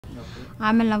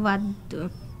ಆಮೇಲೆ ನಾವು ಅದು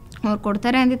ಅವ್ರು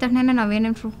ಕೊಡ್ತಾರೆ ಅಂದಿದ ತಕ್ಷಣ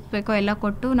ನಾವೇನೇನು ಪ್ರೂಫ್ ಬೇಕೋ ಎಲ್ಲ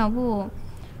ಕೊಟ್ಟು ನಾವು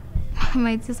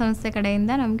ವೈದ್ಯ ಸಂಸ್ಥೆ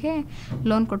ಕಡೆಯಿಂದ ನಮಗೆ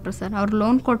ಲೋನ್ ಕೊಟ್ಟರು ಸರ್. ಅವ್ರು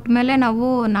ಲೋನ್ ಕೊಟ್ಟ ಮೇಲೆ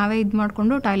ನಾವೇ ಇದು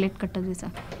ಮಾಡಿಕೊಂಡು ಟಾಯ್ಲೆಟ್ ಕಟ್ಟಿದ್ವಿ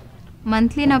ಸರ್.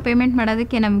 ಮಂತ್ಲಿ ನಾವು ಪೇಮೆಂಟ್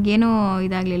ಮಾಡೋದಕ್ಕೆ ನಮಗೇನೂ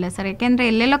ಇದಾಗಲಿಲ್ಲ ಸರ್. ಯಾಕೆಂದರೆ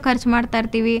ಎಲ್ಲೆಲ್ಲೋ ಖರ್ಚು ಮಾಡ್ತಾ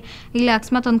ಇರ್ತೀವಿ. ಇಲ್ಲ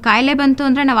ಅಕಸ್ಮಾತ್ ಒಂದು ಕಾಯಿಲೆ ಬಂತು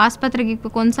ಅಂದರೆ ನಾವು ಆಸ್ಪತ್ರೆಗೆ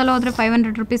ಇಕ್ಬೇಕು. ಒಂದು ಸಲ ಹೋದರೆ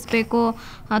 500 ರೂಪೀಸ್ ಬೇಕು,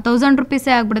 1000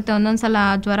 ರೂಪೀಸೇ ಆಗಿಬಿಡುತ್ತೆ. ಒಂದೊಂದು ಸಲ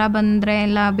ಜ್ವರ ಬಂದರೆ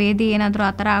ಇಲ್ಲ ಬೇದಿ ಏನಾದರೂ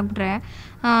ಆ ಥರ ಆಗಿಬಿಟ್ರೆ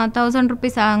 1000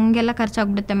 ರೂಪೀಸ್ ಹಂಗೆಲ್ಲ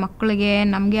ಖರ್ಚಾಗ್ಬಿಡುತ್ತೆ ಮಕ್ಕಳಿಗೆ,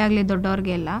 ನಮಗೆ ಆಗಲಿ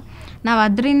ದೊಡ್ಡವ್ರಿಗೆ ಎಲ್ಲ. ನಾವು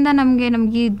ಅದರಿಂದ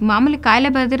ನಮಗೆ ಮಾಮೂಲಿ ಕಾಯಿಲೆ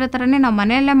ಬರೆದಿರೋ ಥರನೇ ನಾವು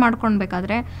ಮನೆಯಲ್ಲೇ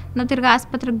ಮಾಡ್ಕೊಳ್ಬೇಕಾದ್ರೆ ನಾವು ತಿರ್ಗಿ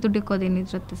ಆಸ್ಪತ್ರೆಗೆ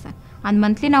ದುಡ್ಡಿಕ್ಕೋದೇನಿರುತ್ತೆ ಸರ್. ಅದು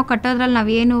ಮಂತ್ಲಿ ನಾವು ಕಟ್ಟೋದ್ರಲ್ಲಿ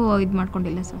ನಾವೇನು ಇದು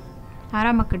ಮಾಡ್ಕೊಂಡಿಲ್ಲ ಸರ್,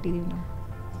 ಆರಾಮಾಗಿ ಕಟ್ಟಿದ್ದೀವಿ ನಾವು.